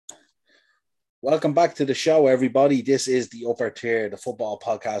Welcome back to the show, everybody. This is the Upper Tier, the football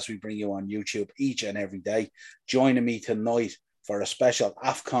podcast we bring you on YouTube each and every day. Joining me tonight for a special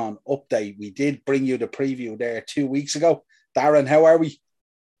AFCON update. We did bring you the preview there 2 weeks ago. Darren, how are we?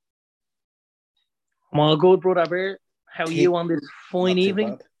 I'm all good, brother Bear. How are you on this fine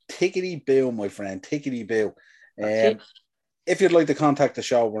evening? Tickety-boo, my friend. Tickety-boo. That's it. If you'd like to contact the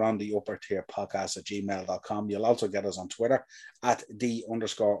show, we're on the upper tier podcast at gmail.com. You'll also get us on Twitter at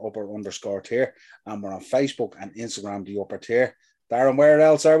the_upper_tier. And we're on Facebook and Instagram, the upper tier. Darren, where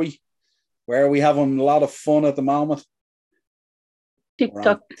else are we? Where are we having a lot of fun at the moment?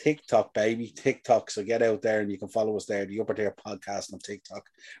 TikTok. TikTok, baby. TikTok. So get out there and you can follow us there, the Upper Tier Podcast on TikTok,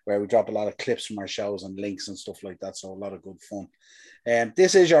 where we drop a lot of clips from our shows and links and stuff like that. So a lot of good fun.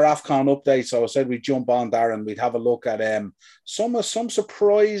 This is your AFCON update. So I said we'd jump on, Darren. We'd have a look at some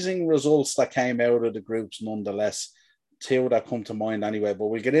surprising results that came out of the groups nonetheless. Two that come to mind anyway, but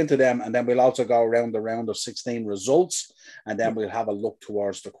we'll get into them and then we'll also go around the round of 16 results and then we'll have a look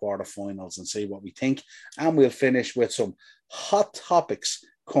towards the quarterfinals and see what we think. And we'll finish with some hot topics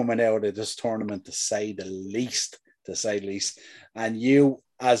coming out of this tournament, to say the least. And you,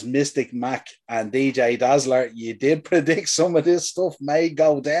 as Mystic Mac and DJ Dazzler, you did predict some of this stuff may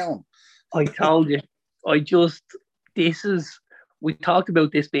go down. I told you. We talked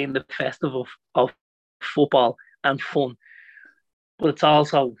about this being the festival of football and fun, but it's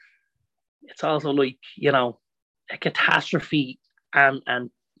also like, you know, a catastrophe and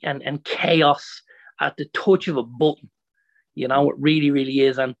chaos at the touch of a button. You know, it really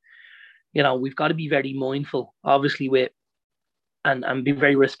is. And, you know, we've got to be very mindful, obviously, with and be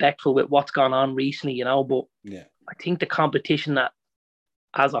very respectful with what's gone on recently, you know. But yeah, I think the competition that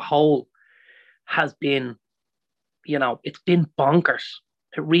as a whole has been, you know, it's been bonkers.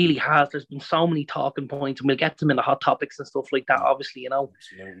 It really has. There's been so many talking points, and we'll get them in the hot topics and stuff like that, obviously, you know.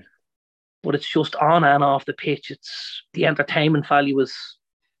 Absolutely. But it's just on and off the pitch. It's the entertainment value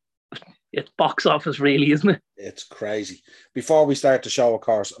it's box office, really, isn't it? It's crazy. Before we start the show, of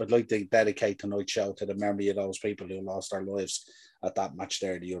course, I'd like to dedicate tonight's show to the memory of those people who lost their lives at that match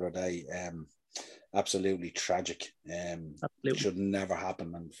there the other day. Absolutely tragic. Absolutely. Should never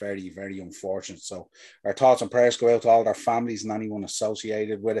happen and very, very unfortunate. So our thoughts and prayers go out to all their families and anyone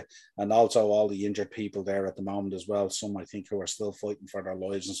associated with it, and also all the injured people there at the moment as well. Some, I think, who are still fighting for their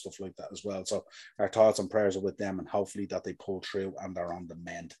lives and stuff like that as well. So our thoughts and prayers are with them, and hopefully that they pull through and they're on the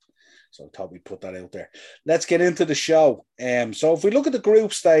mend. So I thought we'd put that out there. Let's get into the show. So if we look at the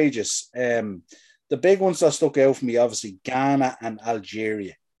group stages, the big ones that stuck out for me, obviously Ghana and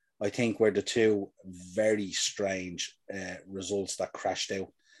Algeria, I think were the two very strange results that crashed out.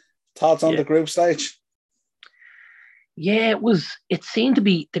 Thoughts on the group stage? Yeah,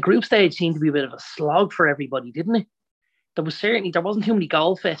 the group stage seemed to be a bit of a slog for everybody, didn't it? There wasn't too many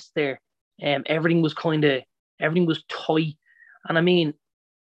goal fests there. Everything was tight. And I mean,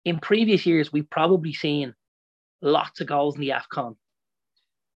 in previous years, we've probably seen lots of goals in the AFCON.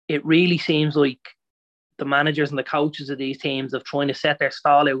 It really seems like the managers and the coaches of these teams have trying to set their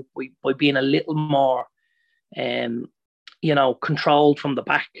stall out by being a little more, you know, controlled from the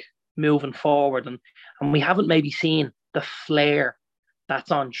back, moving forward. And we haven't maybe seen the flair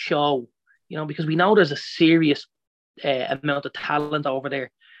that's on show, you know, because we know there's a serious amount of talent over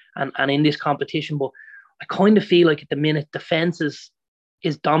there and in this competition. But I kind of feel like at the minute, defense is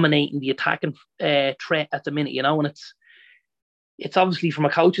dominating the attacking threat at the minute, you know, and it's obviously from a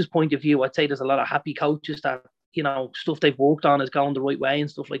coach's point of view, I'd say there's a lot of happy coaches that, you know, stuff they've worked on is going the right way and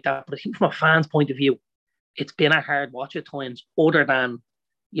stuff like that. But I think from a fan's point of view, it's been a hard watch at times, other than,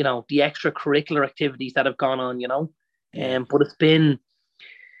 you know, the extracurricular activities that have gone on, you know. But it's been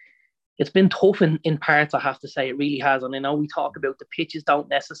tough in parts, I have to say. It really has. And I know we talk about the pitches don't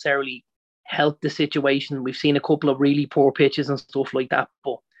necessarily help the situation. We've seen a couple of really poor pitches and stuff like that,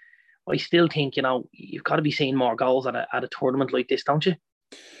 but I still think, you know, you've got to be seeing more goals at a tournament like this, don't you?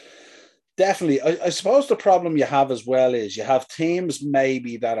 Definitely. I suppose the problem you have as well is you have teams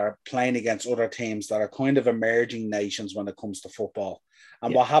maybe that are playing against other teams that are kind of emerging nations when it comes to football.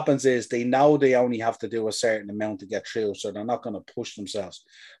 And what happens is they know they only have to do a certain amount to get through, so they're not going to push themselves.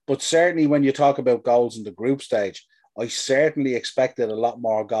 But certainly when you talk about goals in the group stage, I certainly expected a lot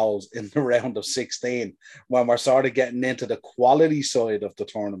more goals in the round of 16 when we're sort of getting into the quality side of the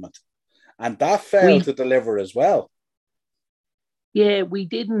tournament. And that failed to deliver as well. Yeah, we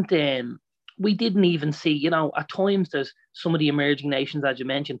didn't even see, you know, at times there's some of the emerging nations, as you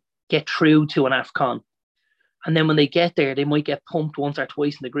mentioned, get through to an AFCON. And then when they get there, they might get pumped once or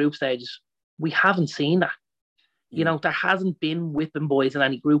twice in the group stages. We haven't seen that. You know, there hasn't been whipping boys in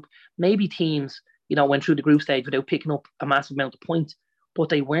any group. Maybe teams, you know, went through the group stage without picking up a massive amount of points. but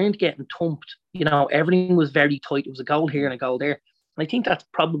they weren't getting thumped. Everything was very tight. It was a goal here and a goal there. And I think that's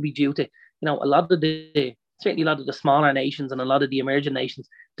probably due to, certainly a lot of the smaller nations and a lot of the emerging nations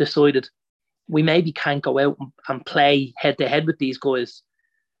decided we maybe can't go out and play head to head with these guys.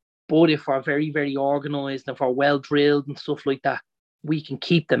 But if we're very, very organised and if we're well drilled and stuff like that, we can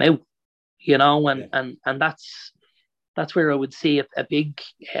keep them out, and that's where I would see a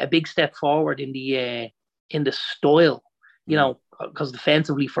big step forward in the style, because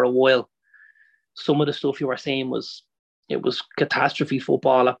defensively for a while, some of the stuff you were saying was catastrophe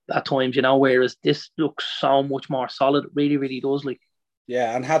football at times, whereas this looks so much more solid. It really, really does.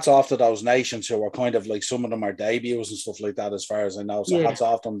 Yeah, and hats off to those nations who are kind of like, some of them are debuts and stuff like that, as far as I know. So hats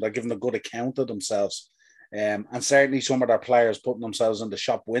off to them. They're giving a good account of themselves. And certainly some of their players putting themselves in the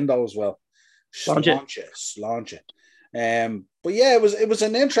shop window as well. Slanche. But yeah, it was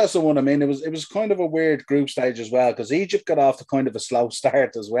an interesting one. I mean, it was kind of a weird group stage as well, because Egypt got off to kind of a slow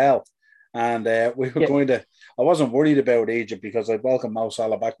start as well. And we were I wasn't worried about Egypt because I'd welcome Mo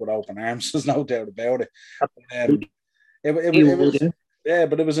Salah back with open arms. There's no doubt about it. It was, yeah,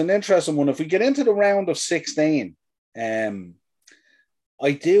 but it was an interesting one. If we get into the round of 16,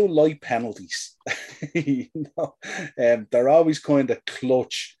 I do like penalties. They're always kind of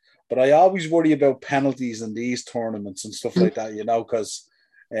clutch, but I always worry about penalties in these tournaments and stuff like that, because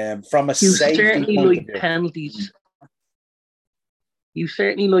from a safety point of view. Penalties. You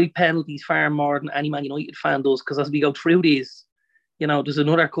certainly like penalties far more than any Man United fan does, because as we go through these, there's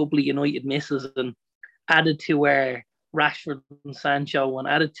another couple of United misses, and added to Rashford and Sancho, and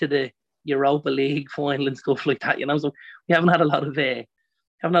added to the Europa League final and stuff like that, so we haven't had a lot of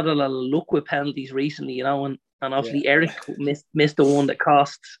luck with penalties recently, and obviously Eric missed the one that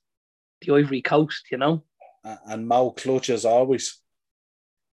cost the Ivory Coast, And Mo clutch as always.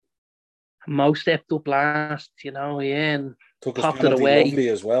 Mo stepped up last, and took his penalty away. Lovely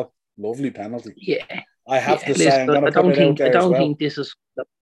as well. Lovely penalty. Yeah. I have to say, I'm going to put it out there as well. I don't think this is...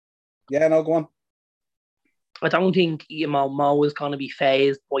 Yeah, no, go on. I don't think Mo is going to be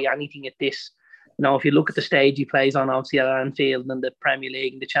fazed by anything at this. If you look at the stage he plays on, obviously at Anfield and the Premier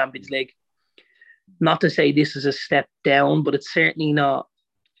League and the Champions League, not to say this is a step down, but it's certainly not,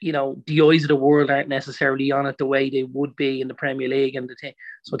 the eyes of the world aren't necessarily on it the way they would be in the Premier League and the thing.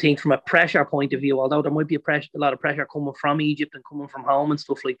 So I think from a pressure point of view, although there might be a lot of pressure coming from Egypt and coming from home and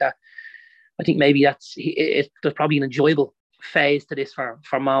stuff like that, I think maybe there's probably an enjoyable phase to this for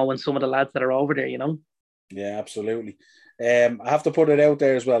Mo and some of the lads that are over there, Yeah, absolutely. I have to put it out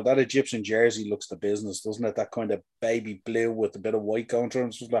there as well. That Egyptian jersey looks the business, doesn't it? That kind of baby blue with a bit of white going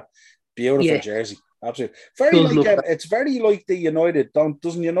through it. Beautiful jersey. Absolutely. It's very like the United.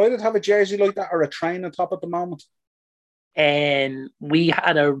 Doesn't United have a jersey like that, or a train on top at the moment? And we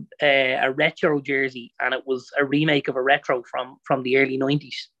had a retro jersey, and it was a remake of a retro from the early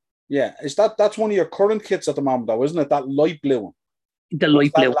 90s. Yeah. That's one of your current kits at the moment though, isn't it? That light blue one. The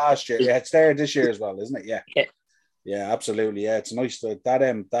light blue last year. Yeah, it's there this year as well, isn't it? Yeah. Yeah, absolutely. Yeah, it's nice.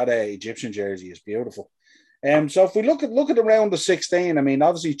 That Egyptian jersey is beautiful. So if we look at the round of 16, I mean,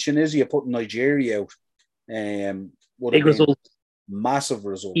 obviously Tunisia putting Nigeria out. Big result. Massive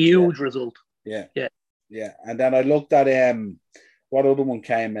result. Huge result. Yeah. And then I looked at what other one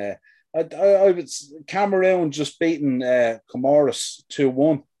came. I was Cameroon just beating Comoros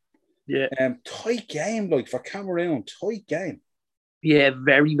 2-1. Yeah. Tight game, like for Cameroon, tight game. Yeah,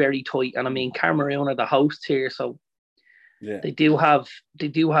 very, very tight. And I mean, Cameroon are the hosts here, so they do have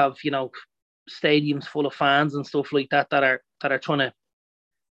stadiums full of fans and stuff like that are trying to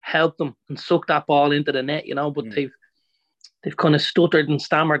help them and suck that ball into the net, but they've kind of stuttered and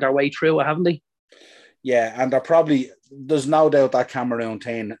stammered their way through it, haven't they? Yeah, and there's no doubt that Cameroon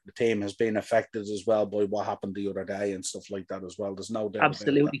team has been affected as well by what happened the other day and stuff like that as well. There's no doubt.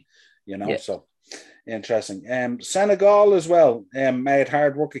 Absolutely. About that, so interesting. Senegal as well made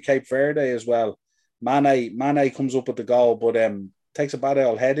hard work at Cape Verde as well. Mane comes up with the goal, but takes a bad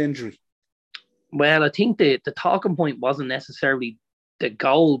old head injury. Well, I think the talking point wasn't necessarily the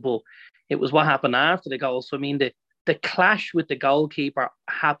goal, but it was what happened after the goal. So I mean, the clash with the goalkeeper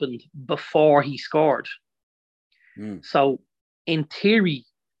happened before he scored. So in theory,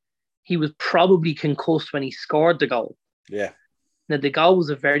 he was probably concussed when he scored the goal. Yeah. Now, the goal was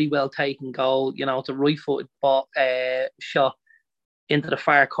a very well taken goal. It's a right-footed shot into the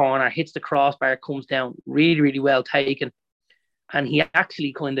far corner, hits the crossbar, comes down, really, really well taken. And he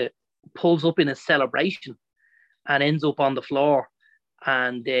actually kind of pulls up in a celebration and ends up on the floor.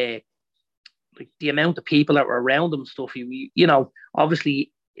 And the amount of people that were around him, stuff,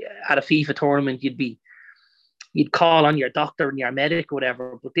 obviously at a FIFA tournament, you'd be you'd call on your doctor and your medic or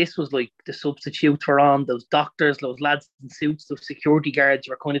whatever. But this was like the substitutes were on, those doctors, those lads in suits, those security guards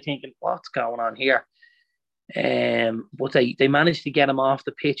were kind of thinking, what's going on here? But they managed to get him off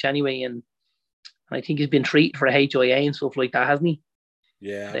the pitch anyway, and I think he's been treated for a HIA and stuff like that, hasn't he?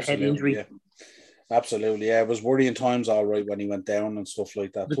 Yeah, The head injury. yeah. Absolutely, yeah. It was worrying times, all right, when he went down and stuff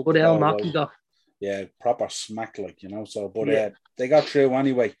like that. Good El Knocky got. Yeah, proper smack, like, you know. So, but they got through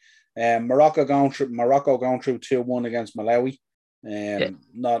anyway. Morocco going through 2-1 against Malawi.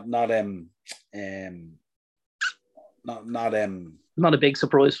 Not a big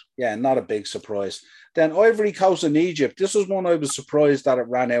surprise. Yeah, not a big surprise. Then Ivory Coast and Egypt. This was one I was surprised that it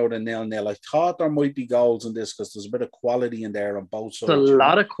ran out in 0-0. I thought there might be goals in this because there's a bit of quality in there on both sides. There's a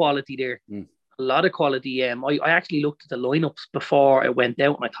lot of quality there. A lot of quality. I actually looked at the lineups before it went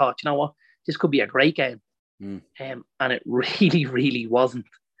out, and I thought, you know what, this could be a great game. And it really, really wasn't.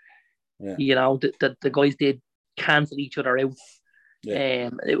 Yeah. You know, the guys did cancel each other out. Yeah.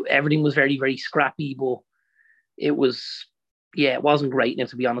 Everything was very, very scrappy, but it was, it wasn't great now,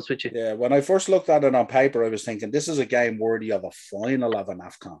 to be honest with you. Yeah, when I first looked at it on paper, I was thinking this is a game worthy of a final of an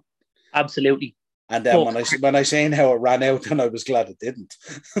AFCON. Absolutely. And then when I seen how it ran out, then I was glad it didn't.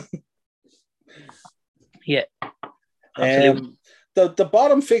 Yeah, absolutely. The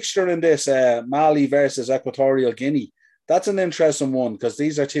bottom fixture in this, Mali versus Equatorial Guinea, that's an interesting one because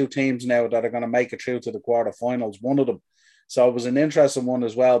these are two teams now that are going to make it through to the quarterfinals, one of them. So it was an interesting one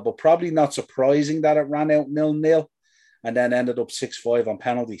as well, but probably not surprising that it ran out 0-0 and then ended up 6-5 on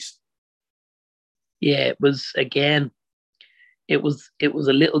penalties. Yeah, it was a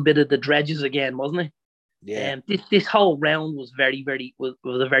little bit of the dredges again, wasn't it? Yeah. This whole round was very, very was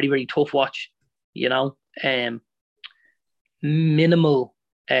a very, very tough watch. You know, minimal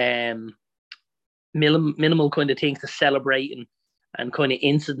kind of things to celebrate and kind of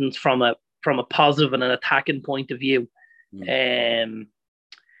incidents from a positive and an attacking point of view. And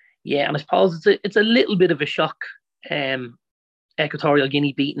I suppose it's a little bit of a shock. Equatorial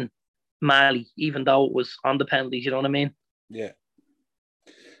Guinea beating Mali, even though it was on the penalties. You know what I mean? Yeah.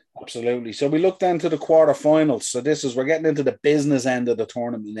 Absolutely. So we look then to the quarterfinals. So we're getting into the business end of the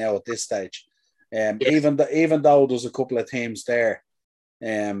tournament now at this stage. Yes. Even though there's a couple of teams there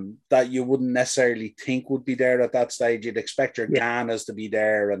that you wouldn't necessarily think would be there at that stage. You'd expect your Ghanas to be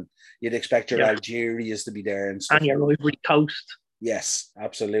there, and you'd expect your Algerias to be there, and stuff. And your Ivory Coast. Yes,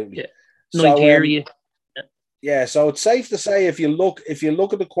 absolutely. Yeah. Nigeria. So it's safe to say if you look at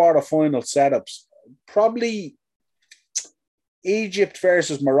the quarterfinal setups, probably Egypt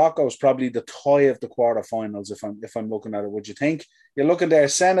versus Morocco is probably the tie of the quarterfinals. If I'm looking at it, would you think? You're looking there,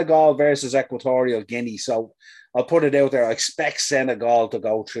 Senegal versus Equatorial Guinea. So I'll put it out there. I expect Senegal to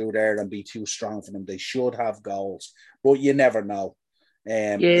go through there and be too strong for them. They should have goals, but you never know.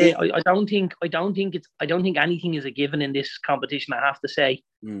 I don't think anything is a given in this competition. I have to say,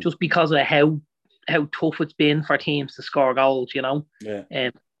 just because of how tough it's been for teams to score goals. You know,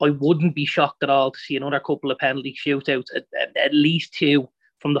 I wouldn't be shocked at all to see another couple of penalty shootouts, at least two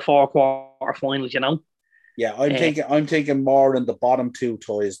from the 4 quarterfinals. You know. Yeah, I'm thinking more in the bottom two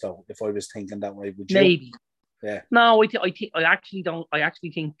ties though. If I was thinking that way, would you? Maybe. Yeah. No, I actually don't. I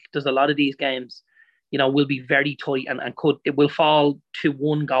actually think there's a lot of these games, you know, will be very tight and it will fall to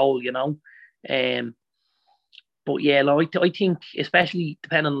one goal. You know, but yeah, I think especially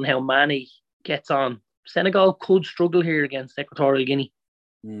depending on how Mane gets on, Senegal could struggle here against Equatorial Guinea.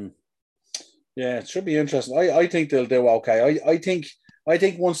 Yeah, it should be interesting. I think they'll do okay. I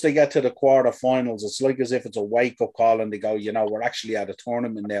think once they get to the quarterfinals, it's like as if it's a wake-up call and they go, you know, we're actually at a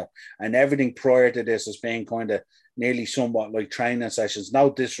tournament now. And everything prior to this has been kind of nearly somewhat like training sessions.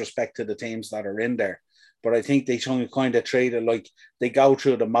 No disrespect to the teams that are in there. But I think they kind of treat it like they go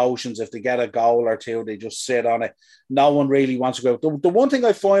through the motions. If they get a goal or two, they just sit on it. No one really wants to go. The one thing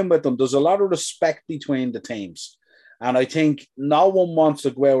I find with them, there's a lot of respect between the teams. And I think no one wants to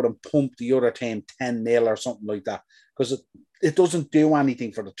go out and pump the other team 10-0 or something like that because it doesn't do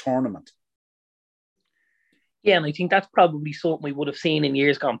anything for the tournament. Yeah, and I think that's probably something we would have seen in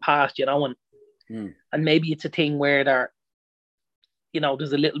years gone past, you know, and maybe it's a thing where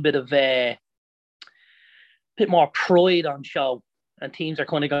there's a little bit of bit more pride on show, and teams are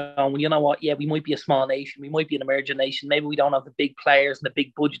kind of going, well, you know what, yeah, we might be a small nation, we might be an emerging nation, maybe we don't have the big players and the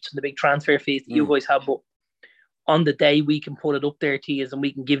big budgets and the big transfer fees that you guys have, but on the day we can put it up there to you and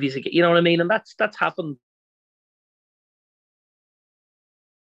we can give you, you know what I mean? And that's happened.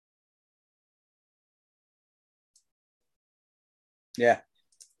 Yeah,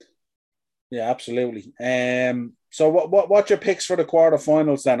 absolutely. So what's your picks for the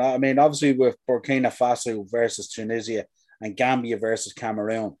quarterfinals then? I mean, obviously with Burkina Faso versus Tunisia and Gambia versus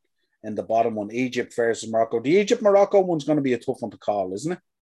Cameroon. in the bottom one, Egypt versus Morocco. The Egypt-Morocco one's going to be a tough one to call, isn't it?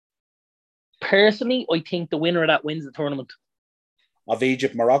 Personally, I think the winner of that wins the tournament. Of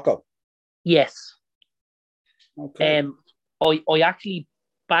Egypt-Morocco? Yes. Okay. I actually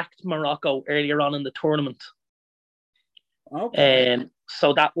backed Morocco earlier on in the tournament. Okay.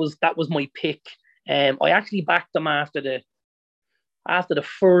 So that was my pick. I actually backed them after the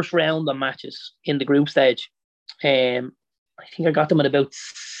first round of matches in the group stage. I think I got them at about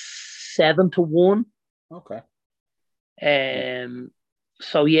 7-1. Okay.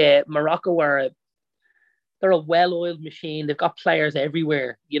 So yeah, Morocco they're a well-oiled machine. They've got players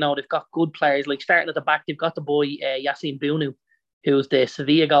everywhere. You know, they've got good players. Like starting at the back, they've got the boy Yassine Bounou, who's the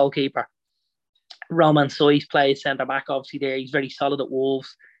Sevilla goalkeeper. Roman Sois plays centre back, obviously there. He's very solid at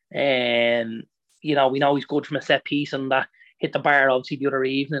Wolves. You know, we know he's good from a set piece and that hit the bar obviously the other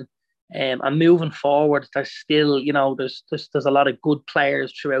evening. And moving forward, there's still, you know, there's a lot of good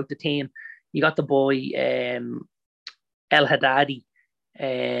players throughout the team. You got the boy El Haddadi.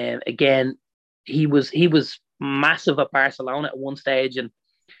 Again, he was massive at Barcelona at one stage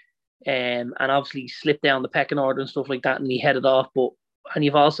and obviously slipped down the pecking order and stuff like that, and he headed off. And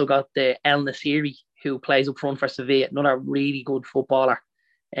you've also got the El Nasiri, who plays up front for Sevilla, another really good footballer.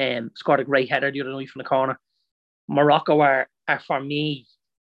 Scored a great header the other night from the corner. Morocco are for me,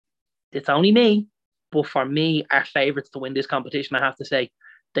 it's only me, but for me, are favourites to win this competition, I have to say.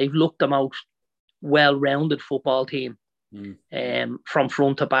 They've looked the most well-rounded football team. From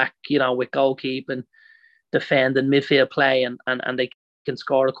front to back, you know, with goalkeeping, defending, midfield play, and they can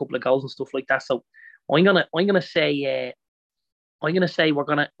score a couple of goals and stuff like that. So I'm gonna say we're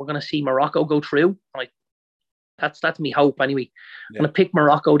gonna see Morocco go through. Like that's my hope anyway. Yeah. I'm gonna pick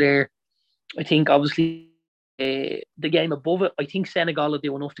Morocco there. I think obviously the game above it, I think Senegal will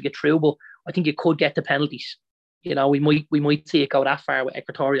do enough to get through, but I think it could get the penalties. You know, we might see it go that far with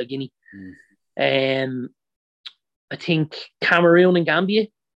Equatorial Guinea. I think Cameroon and Gambia.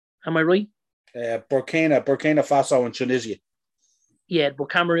 Am I right? Burkina Faso and Tunisia. Yeah, but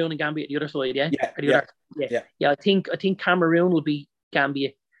Cameroon and Gambia at the other side, yeah? Yeah. I think Cameroon will be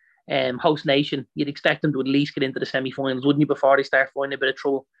Gambia, host nation. You'd expect them to at least get into the semi-finals, wouldn't you, before they start finding a bit of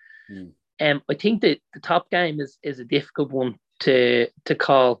trouble? I think that the top game is a difficult one to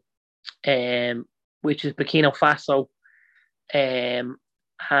call, which is Burkina Faso and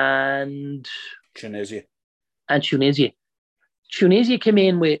Tunisia. Tunisia came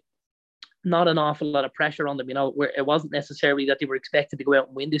in with not an awful lot of pressure on them, you know, where it wasn't necessarily that they were expected to go out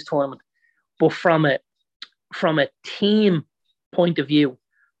and win this tournament, but from a team point of view,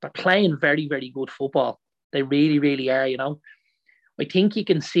 they're playing very, very good football. They really, really are, you know. I think you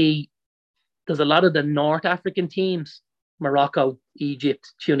can see there's a lot of the North African teams, Morocco,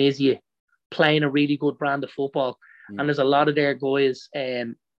 Egypt, Tunisia, playing a really good brand of football. And there's a lot of their guys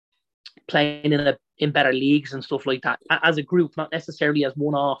playing in better leagues and stuff like that as a group, not necessarily as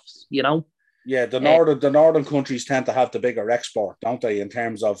one-offs, you know. Yeah, the northern countries tend to have the bigger export, don't they, in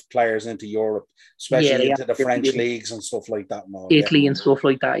terms of players into Europe, especially into the French leagues and stuff like that. Italy and stuff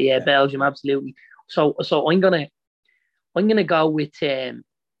like that. Yeah, Belgium, absolutely. So I'm gonna go with I'm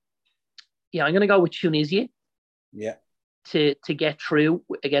gonna go with Tunisia. Yeah. To get through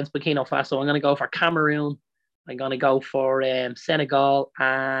against Burkina Faso, I'm gonna go for Cameroon. I'm gonna go for Senegal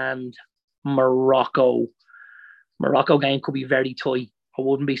and Morocco. Morocco game could be very tight. I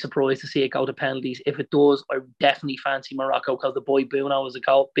wouldn't be surprised to see it go to penalties. If it does, I definitely fancy Morocco because the boy Bounou is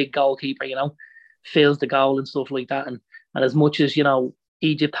a big goalkeeper, you know, fills the goal and stuff like that. And as much as, you know,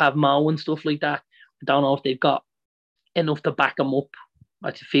 Egypt have Mo and stuff like that, I don't know if they've got enough to back him up.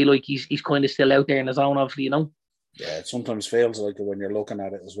 I feel like he's kind of still out there in his own, obviously, you know. Yeah, it sometimes feels like it when you're looking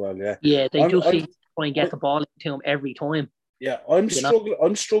at it as well, yeah. Yeah, they just seem to try and get the ball into him every time. Yeah, I'm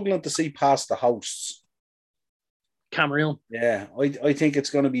struggling to see past the hosts. Cameroon. Yeah, I think it's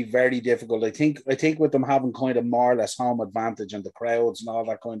going to be very difficult. I think with them having kind of more or less home advantage and the crowds and all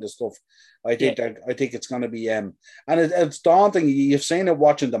that kind of stuff, I think it's going to be and it's daunting. You've seen it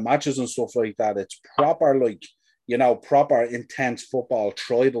watching the matches and stuff like that. It's proper, like, you know, proper intense football,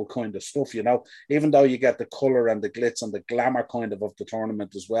 tribal kind of stuff, you know, even though you get the colour and the glitz and the glamour kind of the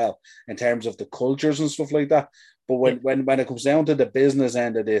tournament as well in terms of the cultures and stuff like that. But when it comes down to the business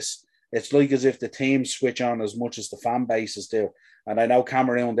end of this, it's like as if the teams switch on as much as the fan bases do. And I know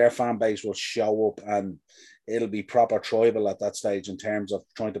Cameroon, their fan base will show up and it'll be proper tribal at that stage in terms of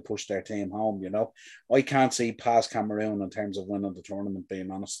trying to push their team home, you know. I can't see past Cameroon in terms of winning the tournament,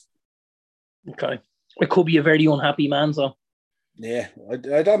 being honest. Okay. It could be a very unhappy man, so. Yeah, I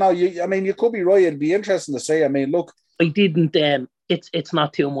don't know. You could be right. It'd be interesting to see. I mean, look. I didn't, it's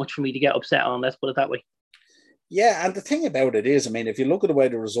not too much for me to get upset on, let's put it that way. Yeah, and the thing about it is, I mean, if you look at the way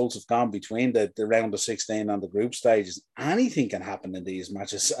the results have gone between the round of 16 and the group stages, anything can happen in these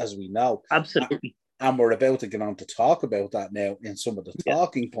matches, as we know. Absolutely. And we're about to get on to talk about that now in some of the Yeah.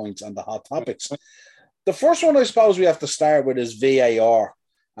 talking points and the hot topics. The first one I suppose we have to start with is VAR.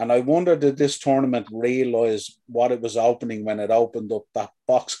 And I wonder, did this tournament realise what it was opening when it opened up that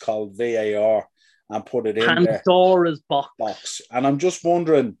box called VAR and put it in there? Pandora's box. And I'm just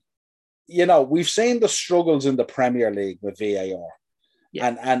wondering, we've seen the struggles in the Premier League with VAR.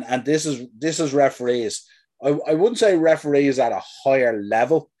 Yeah. And this is referees. I wouldn't say referees at a higher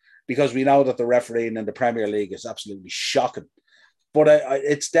level, because we know that the refereeing in the Premier League is absolutely shocking. But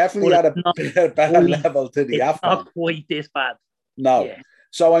it's definitely at a better level to the AFCON. Not quite this bad. No. Yeah.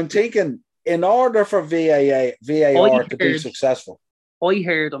 So I'm thinking, in order for VAR to be successful.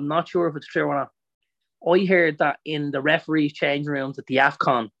 I'm not sure if it's true or not, I heard that in the referees' change rooms at the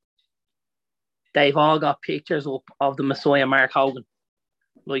AFCON, they've all got pictures up of the Messiah Mark Hogan.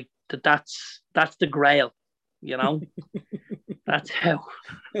 Like, that's the grail, That's how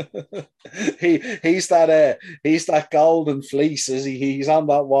he's that golden fleece, is he? He's on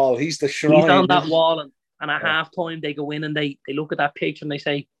that wall. He's the shrine. He's on that wall, and at halftime they go in and they look at that picture and they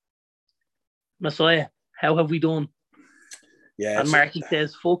say, Messiah, how have we done? Yeah, and Marky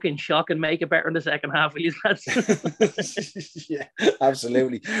says, fucking shock and make it better in the second half, will you, lads? Yeah,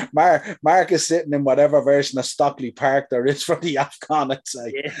 absolutely. Mark is sitting in whatever version of Stockley Park there is for the AFCON, I'd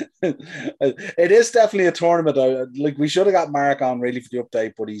say. Yeah. It is definitely a tournament. Like, we should have got Mark on really for the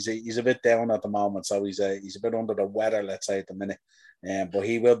update, but he's a bit down at the moment, so he's a bit under the weather, let's say, at the minute. But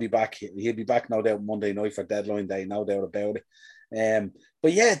he will be back. He'll be back, no doubt, Monday night for deadline day, no doubt about it.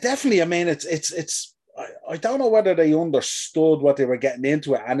 But yeah, definitely. I mean, it's. I don't know whether they understood what they were getting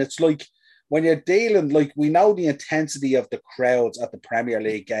into it. And it's like, when you're dealing, like, we know the intensity of the crowds at the Premier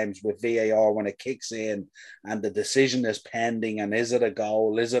League games with VAR when it kicks in and the decision is pending, and is it a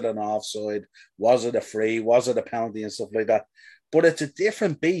goal? Is it an offside? Was it a free? Was it a penalty and stuff like that? But it's a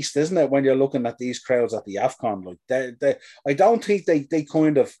different beast, isn't it, when you're looking at these crowds at the AFCON? Like, I don't think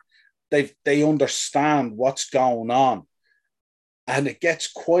they understand what's going on. And it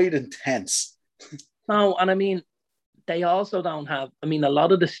gets quite intense. No, and I mean, they also don't have, a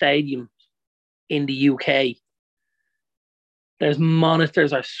lot of the stadiums in the UK, there's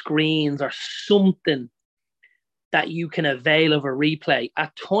monitors or screens or something that you can avail of a replay.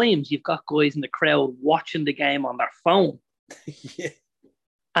 At times, you've got guys in the crowd watching the game on their phone. Yeah.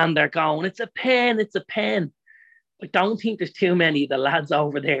 And they're going, it's a pen. I don't think there's too many of the lads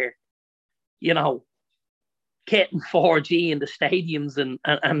over there, getting 4G in the stadiums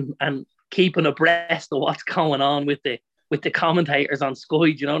and keeping abreast of what's going on with the commentators on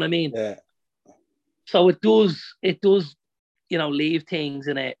Sky. Do you know what I mean? Yeah. So it does, leave things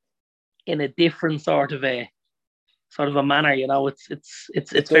in a different sort of a manner.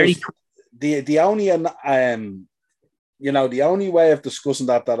 It's very. The only way of discussing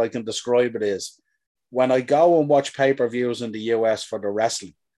that I can describe it is, when I go and watch pay-per-views in the US for the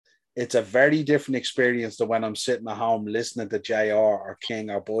wrestling, it's a very different experience than when I'm sitting at home listening to JR or King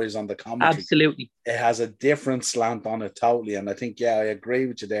or boys on the commentary. Absolutely. It has a different slant on it totally. And I think, I agree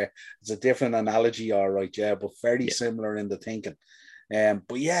with you there. It's a different analogy, all right, but very similar in the thinking.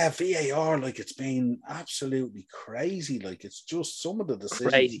 But yeah, VAR, like, it's been absolutely crazy. Like, it's just, some of the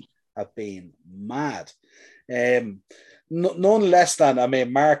decisions have been mad. None less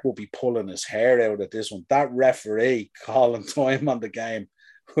than, Mark will be pulling his hair out at this one. That referee calling time on the game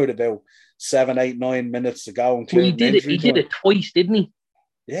with about 7, 8, 9 minutes to go. He did it twice, didn't he?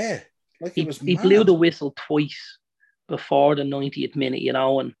 Yeah. Like, he mad. Blew the whistle twice before the 90th minute,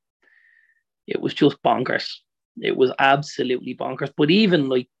 and it was just bonkers. It was absolutely bonkers. But even,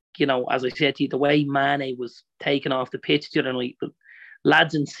 like, as I said to you, the way Mane was taken off the pitch the other night, the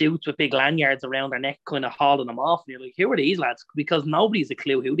lads in suits with big lanyards around their neck kind of hauling them off. And you're like, who are these lads? Because nobody's a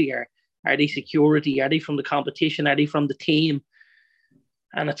clue who they are. Are they security? Are they from the competition? Are they from the team?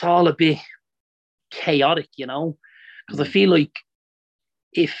 And it's all a bit chaotic, because I feel like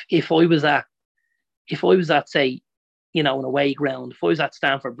if I was at, say, an away ground, if I was at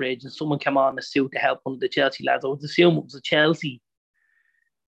Stamford Bridge and someone came on in a suit to help one of the Chelsea lads, I would assume it was a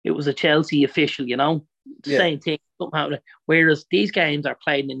Chelsea official, Same thing. Something happened. Whereas these games are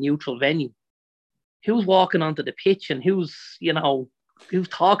played in a neutral venue. Who's walking onto the pitch and who's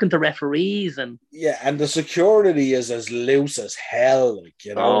talking to referees? And and the security is as loose as hell, like,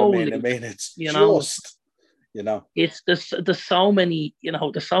 what I mean? It's just, it's there's so many,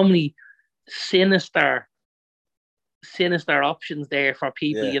 there's so many sinister options there for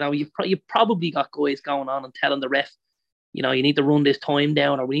people. You've probably got guys going on and telling the ref, you need to run this time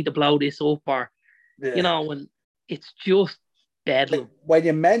down, or we need to blow this up, or and it's just bedlam. When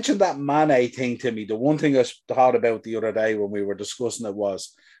you mentioned that Mane thing to me, the one thing I thought about the other day when we were discussing it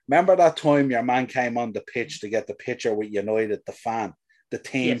was, remember that time your man came on the pitch to get the picture with United, the fan, the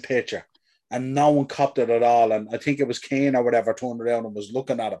team Yes. picture, and no one copped it at all. And I think it was Keane or whatever turned around and was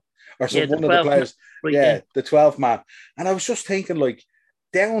looking at him, or Yeah, one of the players. right, yeah, the 12th man. And I was just thinking, like,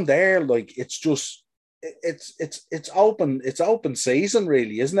 down there, like, it's just it's open season,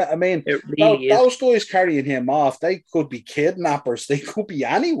 really, isn't it? I mean, it really is. those guys carrying him off, they could be kidnappers, they could be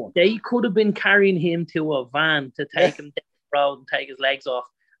anyone. They could have been carrying him to a van to take him down the road and take his legs off,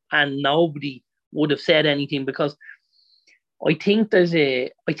 and nobody would have said anything, because I think there's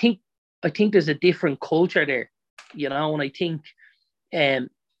a different culture there, and I think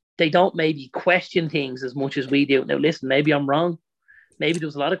they don't maybe question things as much as we do. Now, listen, maybe I'm wrong. Maybe there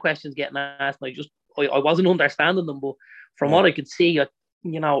was a lot of questions getting asked, and I wasn't understanding them. But from what I could see, it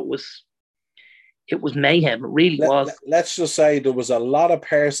was mayhem. It really was. Let's just say there was a lot of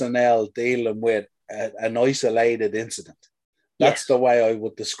personnel dealing with an isolated incident. That's the way I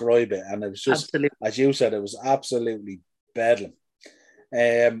would describe it. And it was just, as you said, it was absolutely bedlam.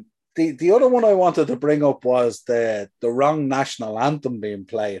 The other one I wanted to bring up was the wrong national anthem being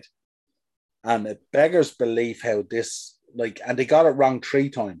played. And it beggars belief how this, and they got it wrong 3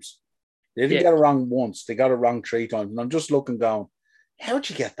 times. They didn't get it wrong once. They got it wrong 3 times. And I'm just looking going, how'd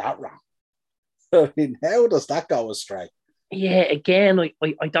you get that wrong? I mean, how does that go astray? Yeah, again,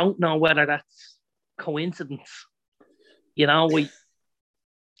 I don't know whether that's coincidence. I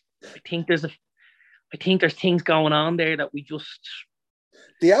think there's things going on there that we just...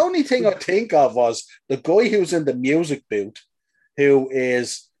 The only thing I think of was the guy who's in the music booth, who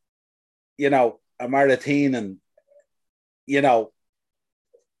is, a Mauritanian,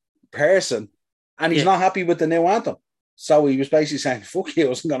 person, and he's not happy with the new anthem. So he was basically saying, fuck you, I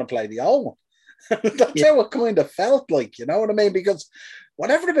wasn't going to play the old one. That's how it kind of felt like, you know what I mean? Because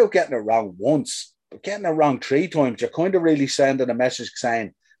whatever about getting it wrong once, but getting it wrong 3 times, you're kind of really sending a message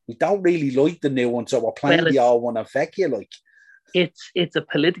saying, we don't really like the new one, so we're playing the old one and feck you, like. It's a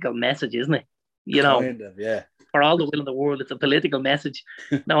political message, isn't it? Kind of, yeah. For all the will in the world, it's a political message.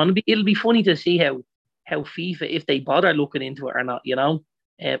 Now, and it'll be funny to see how FIFA, if they bother looking into it or not,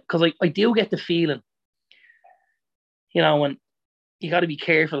 because I do get the feeling, and you got to be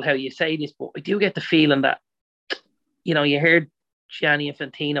careful how you say this, but I do get the feeling that, you heard Gianni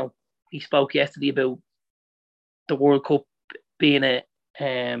Infantino, he spoke yesterday about the World Cup being a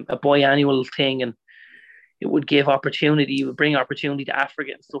biannual thing, and it would give opportunity, it would bring opportunity to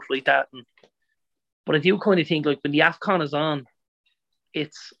Africa and stuff like that. But I do kind of think, like, when the AFCON is on,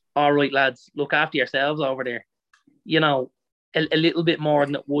 it's all right, lads, look after yourselves over there. A little bit more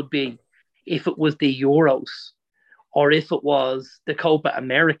than it would be if it was the Euros or if it was the Copa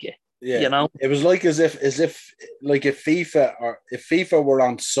America. Yeah, it was like as if if FIFA were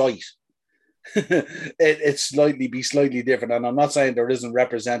on site, it'd slightly different. And I'm not saying there isn't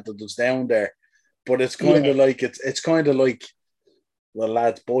representatives down there, but it's kind of like it's kind of like, well,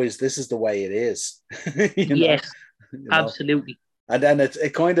 lads, boys, this is the way it is. Yes, absolutely. And then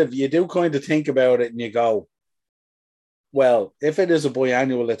it kind of, you do kind of think about it and you go, well, if it is a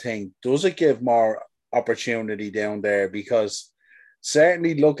biannual thing, does it give more opportunity down there? Because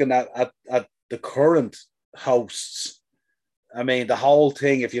certainly looking at the current hosts, I mean, the whole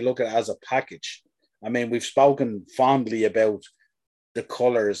thing, if you look at it as a package, I mean, we've spoken fondly about the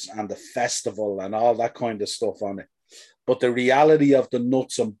colours and the festival and all that kind of stuff on it. But the reality of the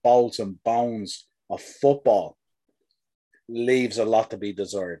nuts and bolts and bones of football leaves a lot to be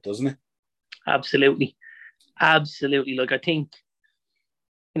desired, doesn't it? Absolutely. Like, I think,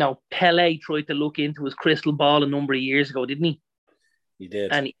 Pele tried to look into his crystal ball a number of years ago, didn't he? He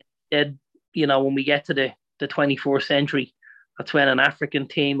did. And he said, when we get to the 21st century, that's when an African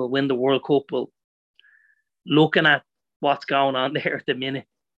team will win the World Cup. Well, looking at what's going on there at the minute,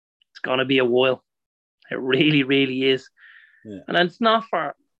 it's going to be a while. It really, really is. Yeah. And it's not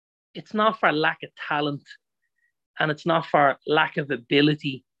for lack of talent, and it's not for lack of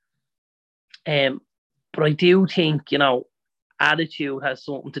ability. But I do think, attitude has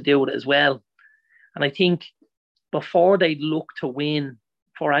something to do with it as well. And I think before they look to win,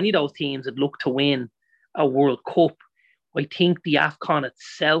 for any of those teams that look to win a World Cup, I think the AFCON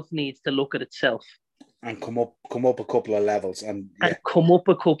itself needs to look at itself. And come up a couple of levels. And come up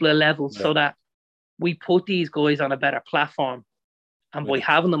a couple of levels so that we put these guys on a better platform. And by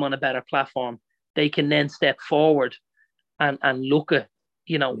having them on a better platform, they can then step forward and look at,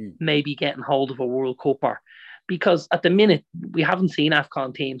 maybe getting hold of a World Cup. Because at the minute, we haven't seen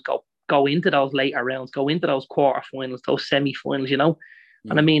AFCON teams go into those later rounds, go into those quarterfinals, those semi-finals,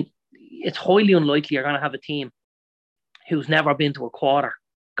 And I mean, it's highly unlikely you're going to have a team who's never been to a quarter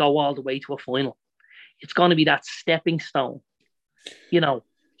go all the way to a final. It's going to be that stepping stone.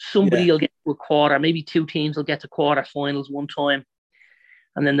 Somebody will get to a quarter, maybe two teams will get to quarterfinals one time.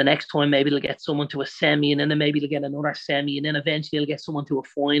 And then the next time, maybe they'll get someone to a semi, and then maybe they'll get another semi, and then eventually they'll get someone to a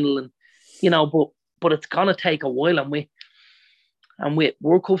final. And, but it's going to take a while. And with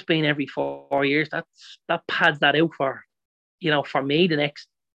World Cups being every 4 years, that pads that out for me, the next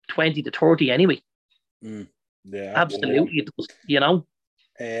 20 to 30 anyway. Yeah, absolutely. It does,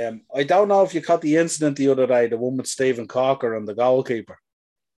 I don't know if you caught the incident the other day, the one with Stephen Cocker and the goalkeeper.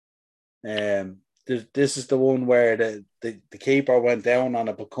 This is the one where the keeper went down on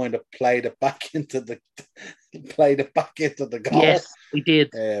it, but kind of played it back into the goal. Yes, we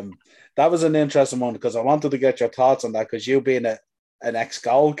did. That was an interesting one because I wanted to get your thoughts on that, because you being an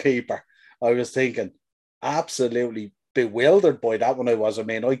ex-goalkeeper, I was thinking absolutely bewildered by that one. I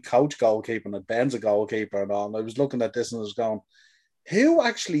coach goalkeeping and Ben's a goalkeeper and all, and I was looking at this and I was going, who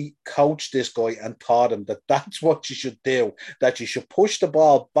actually coached this guy and taught him that that's what you should do, that you should push the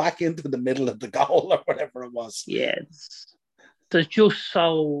ball back into the middle of the goal or whatever it was? Yeah, it's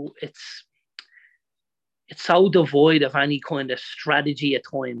so devoid of any kind of strategy at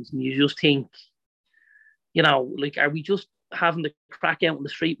times, and you just think, are we just having to crack out in the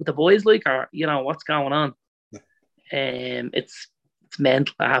street with the boys, or what's going on? It's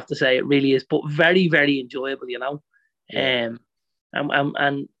mental, I have to say. It really is, but very, very enjoyable. It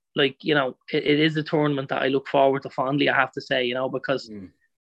is a tournament that I look forward to fondly, I have to say, because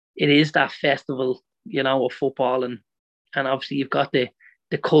it is that festival, of football, and obviously you've got the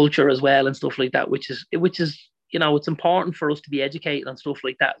culture as well and stuff like that, which is it's important for us to be educated on stuff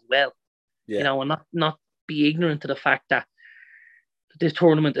like that as well. And not be ignorant to the fact that this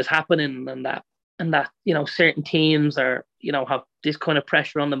tournament is happening, and that certain teams are have this kind of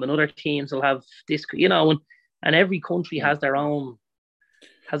pressure on them, and other teams will have this, and every country has their own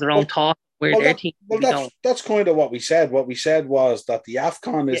thought where their team will be going. That's kind of what we said. What we said was that the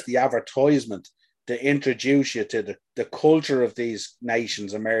AFCON is the advertisement to introduce you to the culture of these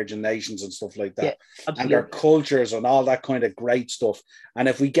nations, emerging nations and stuff like that, and their cultures and all that kind of great stuff. And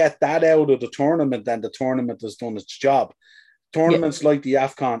if we get that out of the tournament, then the tournament has done its job. Tournaments like the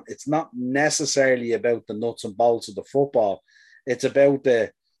AFCON, it's not necessarily about the nuts and bolts of the football. It's about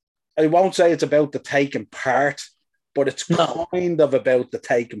I won't say it's about the taking part, but it's kind of about the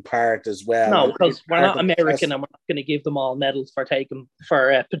taking part as well. No, because we're not American and we're not going to give them all medals for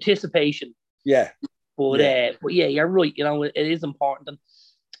participation. Yeah. But yeah, you're right. It is important.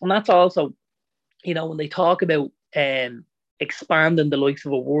 And that's also, when they talk about expanding the likes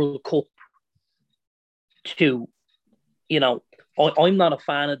of a World Cup to, I'm not a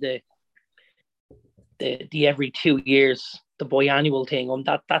fan of the every 2 years, the biannual thing.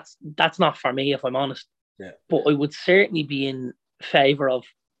 That's not for me, if I'm honest. Yeah. But I would certainly be in favour of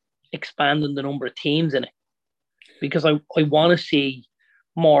expanding the number of teams in it, because I want to see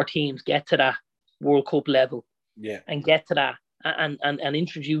more teams get to that World Cup level, and get to that and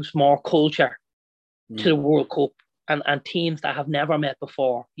introduce more culture to the World Cup, and teams that have never met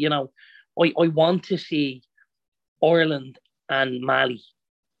before. I want to see Ireland and Mali,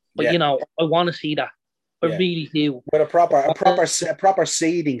 but I want to see that. I really do. With a proper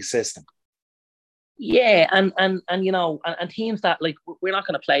seeding system. Yeah, and teams that, like, we're not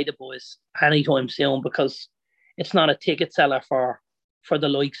going to play the boys anytime soon, because it's not a ticket seller for the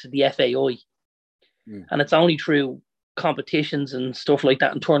likes of the FAI. And it's only through competitions and stuff like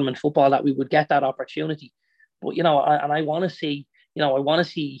that in tournament football that we would get that opportunity. But I want to see,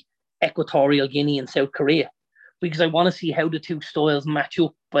 Equatorial Guinea and South Korea, because I want to see how the two styles match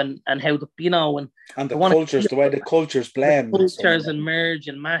up, and how the the cultures, the way the cultures blend, cultures and merge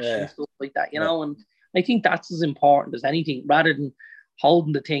and mash and stuff like that. And I think that's as important as anything, rather than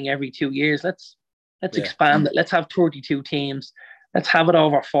holding the thing every 2 years. Let's expand it. Let's have 32 teams. Let's have it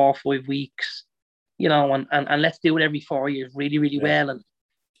over 4 or 5 weeks. And let's do it every 4 years really, really well,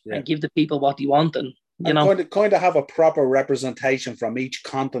 and give the people what they want, and kind of have a proper representation from each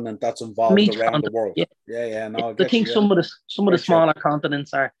continent that's involved around the world. I think some of the smaller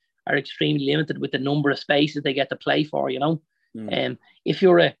continents are extremely limited with the number of spaces they get to play for. If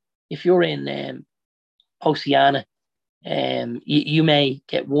you're in Oceania, you may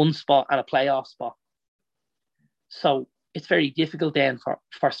get one spot and a playoff spot. So it's very difficult then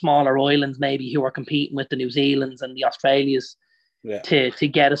for smaller islands, maybe, who are competing with the New Zealands and the Australias to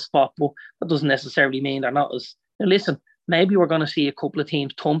get a spot. But that doesn't necessarily mean they're not as... Now listen, maybe we're going to see a couple of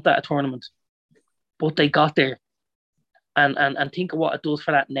teams thumped at a tournament, but they got there. And think of what it does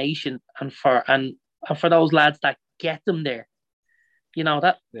for that nation, and for those lads that get them there.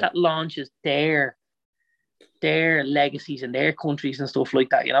 That launches their their legacies and their countries and stuff like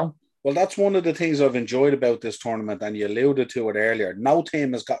that, you know? Well, that's one of the things I've enjoyed about this tournament, and you alluded to it earlier. No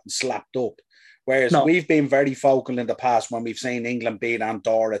team has gotten slapped up. Whereas No. we've been very vocal in the past when we've seen England beat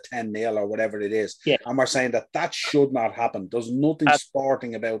Andorra 10-0 or whatever it is. Yeah. And we're saying that should not happen. There's nothing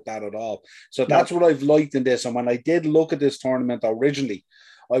sporting about that at all. So that's what I've liked in this. And when I did look at this tournament originally,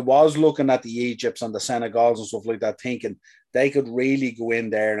 I was looking at the Egypts and the Senegals and stuff like that, thinking they could really go in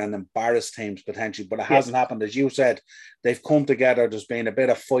there and embarrass teams potentially. But it hasn't happened. As you said, they've come together. There's been a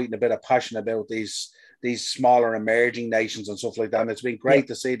bit of fight and a bit of passion about these smaller emerging nations and stuff like that. And it's been great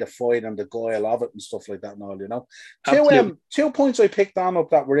to see the fight and the guile of it and stuff like that and all, you know. Two points I picked up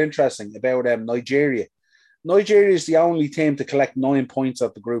that were interesting about Nigeria. Nigeria is the only team to collect 9 points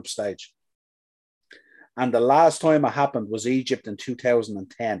at the group stage. And the last time it happened was Egypt in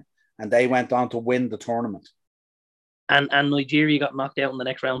 2010. And they went on to win the tournament. And Nigeria got knocked out in the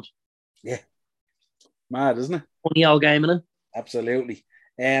next round. Yeah. Mad, isn't it? Funny old game, isn't it? Absolutely.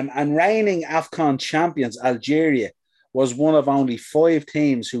 And reigning AFCON champions, Algeria, was one of only 5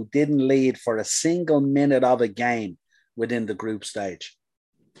 teams who didn't lead for a single minute of a game within the group stage.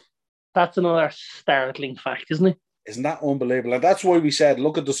 That's another startling fact, isn't it? Isn't that unbelievable? And that's why we said,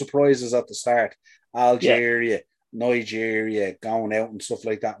 look at the surprises at the start. Algeria, Nigeria, going out and stuff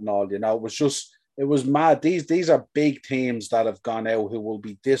like that and all, you know. It was mad. These are big teams that have gone out who will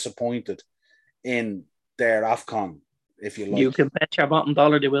be disappointed in their AFCON, if you like. You can bet your bottom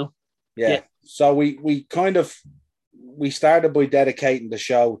dollar they will. Yeah. So we started by dedicating the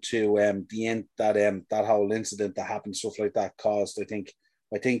show to that whole incident that happened, stuff like that caused. I think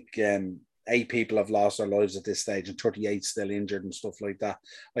 8 people have lost their lives at this stage and 38 still injured and stuff like that.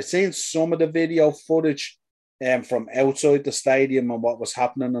 I've seen some of the video footage from outside the stadium and what was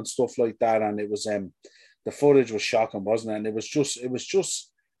happening and stuff like that, and it was the footage was shocking, wasn't it? And it was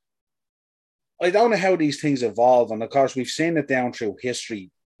just I don't know how these things evolve, and of course we've seen it down through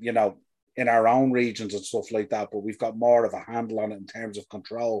history, you know, in our own regions and stuff like that, but we've got more of a handle on it in terms of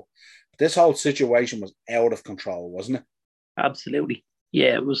control. But this whole situation was out of control, wasn't it? Absolutely.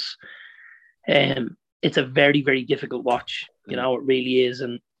 Yeah, it was. It's a very, very difficult watch. You know, it really is,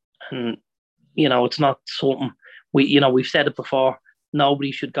 and you know, it's not something we've said it before.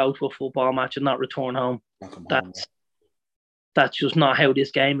 Nobody should go to a football match and not return home. That's just not how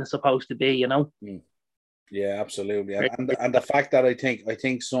this game is supposed to be, you know. Yeah, absolutely. And the fact that I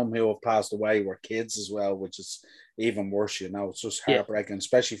think some who have passed away were kids as well, which is even worse, you know. It's just heartbreaking,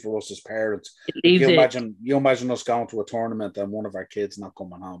 especially for us as parents. You imagine us going to a tournament and one of our kids not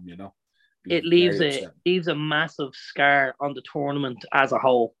coming home, you know. It leaves a massive scar on the tournament as a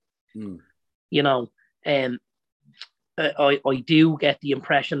whole. You know, I do get the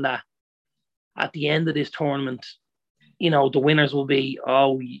impression that at the end of this tournament, you know, the winners will be,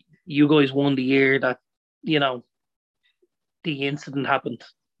 oh, you guys won the year that, you know, the incident happened.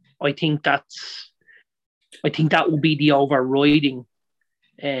 I think that will be the overriding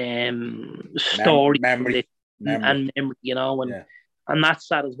story memory, and memory, you know, and that's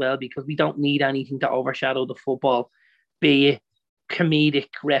sad as well because we don't need anything to overshadow the football, be it comedic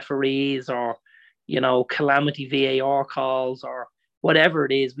referees or, you know, calamity VAR calls or whatever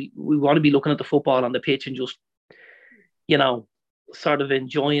it is. We want to be looking at the football on the pitch and just, you know, sort of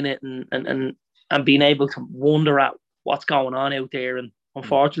enjoying it and being able to wonder at what's going on out there. And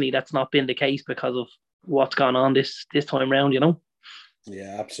unfortunately, that's not been the case because of what's gone on this time round, you know?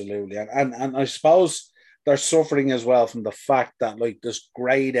 Yeah, absolutely. And I suppose they're suffering as well from the fact that like there's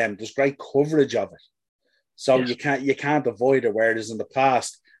great coverage of it. So you can't avoid it, whereas in the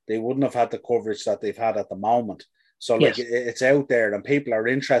past, they wouldn't have had the coverage that they've had at the moment. So like it's out there and people are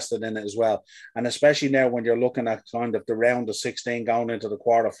interested in it as well. And especially now when you're looking at kind of the round of 16 going into the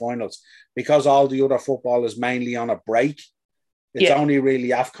quarterfinals, because all the other football is mainly on a break, it's only really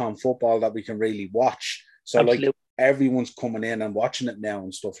AFCON football that we can really watch. So Absolutely. Like everyone's coming in and watching it now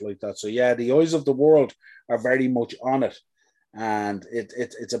and stuff like that. So yeah, the eyes of the world are very much on it. And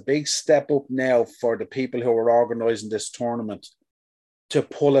it's a big step up now for the people who are organising this tournament to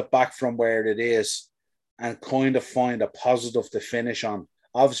pull it back from where it is and kind of find a positive to finish on.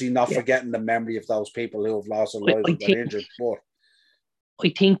 Obviously, not forgetting the memory of those people who have lost their lives and got injured. But I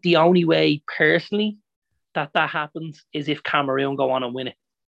think the only way, personally, that happens is if Cameroon go on and win it.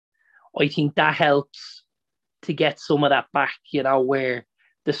 I think that helps to get some of that back, you know, where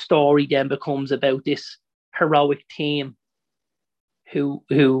the story then becomes about this heroic team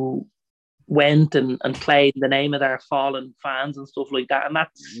who went and played in the name of their fallen fans and stuff like that. And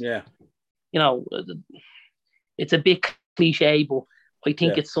that's, you know, it's a bit cliche, but I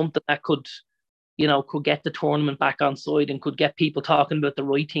think it's something that could get the tournament back on side and could get people talking about the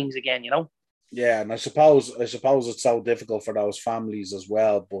right things again, you know? Yeah, and I suppose it's so difficult for those families as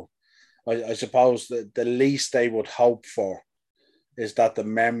well. But I suppose the least they would hope for is that the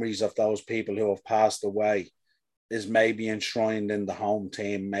memories of those people who have passed away is maybe enshrined in the home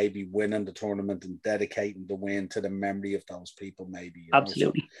team, maybe winning the tournament and dedicating the win to the memory of those people, maybe, you know. So,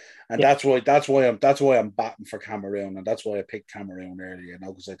 Absolutely. and Yeah. that's why I'm batting for Cameroon, and that's why I picked Cameroon earlier, you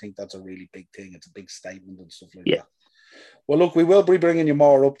know, because I think that's a really big thing. It's a big statement and stuff like Yeah. that. Well, look, we will be bringing you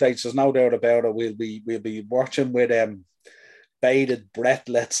more updates. There's no doubt about it. We'll be watching with bated breath,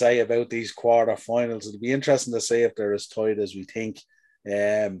 let's say, about these quarterfinals. It'll be interesting to see if they're as tight as we think.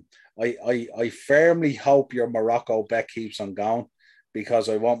 Um, I firmly hope your Morocco bet keeps on going because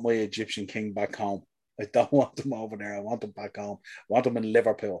I want my Egyptian king back home. I don't want them over there. I want them back home. I want them in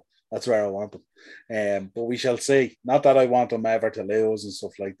Liverpool. That's where I want them. But we shall see. Not that I want them ever to lose and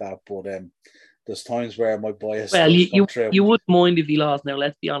stuff like that, but there's times where my bias Well, does come through. you wouldn't mind if he lost now,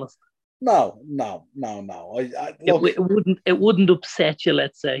 let's be honest. No. Look, It wouldn't upset you,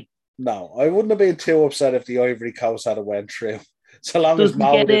 let's say. no, I wouldn't have been too upset if the Ivory Coast had went through, so long as Does he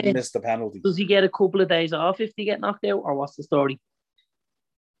Mo get didn't a miss the penalty. does he get a couple of days off if they get knocked out, or what's the story?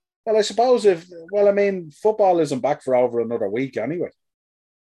 Well, I suppose I mean, football isn't back for over another week anyway.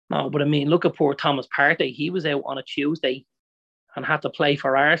 No, but I mean, look at poor Thomas Partey. He was out on a Tuesday and had to play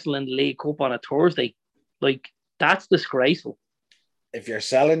for Arsenal in the League Cup on a Thursday. Like, that's disgraceful. If you're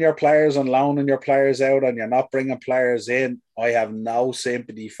selling your players and loaning your players out and you're not bringing players in, I have no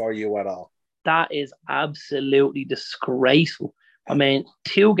sympathy for you at all. That is absolutely disgraceful. I mean,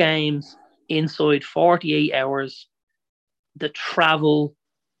 2 games inside 48 hours, the travel,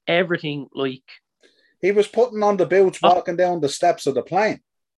 everything, like... He was putting on the boots, walking down the steps of the plane.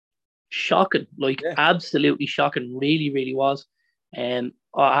 Shocking, absolutely shocking, really, really was. And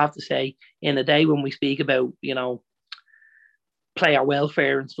I have to say, in a day when we speak about, you know, player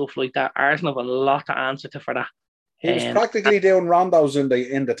welfare and stuff like that, Arsenal have a lot to answer to for that. He was practically doing rondos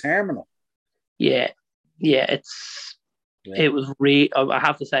in the terminal. Yeah, it was really, I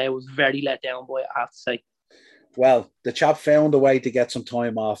have to say, I was very let down by it, I have to say. Well, the chap found a way to get some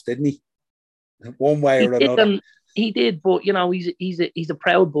time off, didn't he? One way or another. He did, but you know, he's a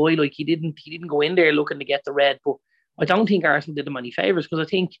proud boy. Like, he didn't go in there looking to get the red, but I don't think Arsenal did him any favours, because I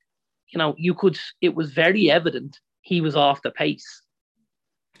think, you know, it was very evident he was off the pace.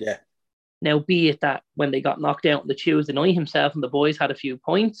 Yeah. Now, be it that when they got knocked out on the Tuesday night, himself and the boys had a few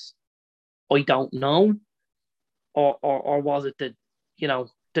points, I don't know. Or was it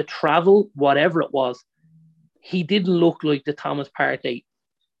the travel, whatever it was, he didn't look like the Thomas Partey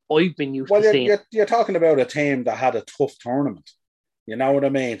I've been used to seeing. You're talking about a team that had a tough tournament. You know what I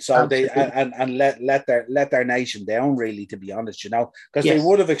mean? So absolutely. They let their nation down, really, to be honest, you know, because they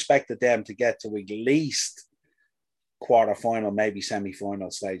would have expected them to get to at least quarterfinal, maybe semi-final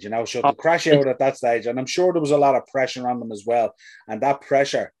stage, you know. So to crash out at that stage, and I'm sure there was a lot of pressure on them as well, and that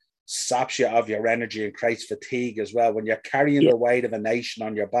pressure saps you of your energy and creates fatigue as well when you're carrying the weight of a nation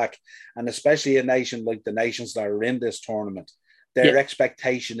on your back, and especially a nation like the nations that are in this tournament. Their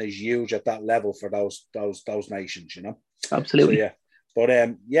expectation is huge at that level for those nations, you know. Absolutely. So, but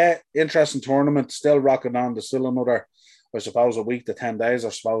interesting tournament, still rocking on. There's still another, I suppose, a week to 10 days, I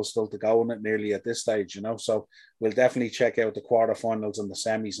suppose, still to go in it nearly at this stage, you know. So we'll definitely check out the quarterfinals and the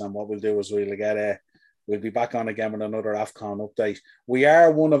semis, and what we'll do is we'll be back on again with another AFCON update. We are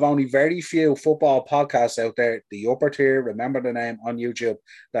one of only very few football podcasts out there, the upper tier, remember the name, on YouTube,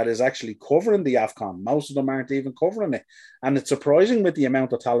 that is actually covering the AFCON. Most of them aren't even covering it. And it's surprising with the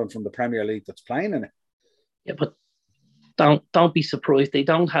amount of talent from the Premier League that's playing in it. Yeah, but don't be surprised. They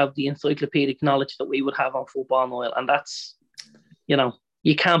don't have the encyclopedic knowledge that we would have on football, Noel. And that's, you know,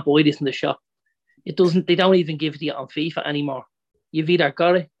 you can't buy this in the shop. They don't even give it on FIFA anymore. You've either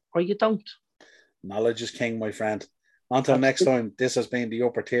got it or you don't. Knowledge is king, my friend. Until next time, this has been the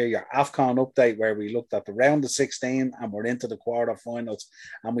Upper Tier, your AFCON update, where we looked at the round of 16 and we're into the quarterfinals,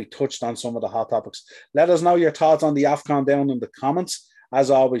 and we touched on some of the hot topics. Let us know your thoughts on the AFCON down in the comments.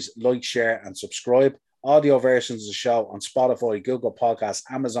 As always, like, share, and subscribe. Audio versions of the show on Spotify, Google Podcasts,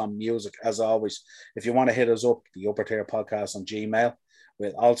 Amazon Music, as always. If you want to hit us up, the Upper Tier Podcast on Gmail.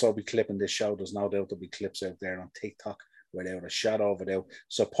 We'll also be clipping this show. There's no doubt there'll be clips out there on TikTok, without a shadow of a doubt.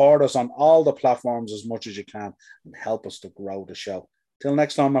 Support us on all the platforms as much as you can and help us to grow the show. Till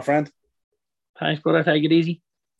next time, my friend. Thanks, brother. Take it easy.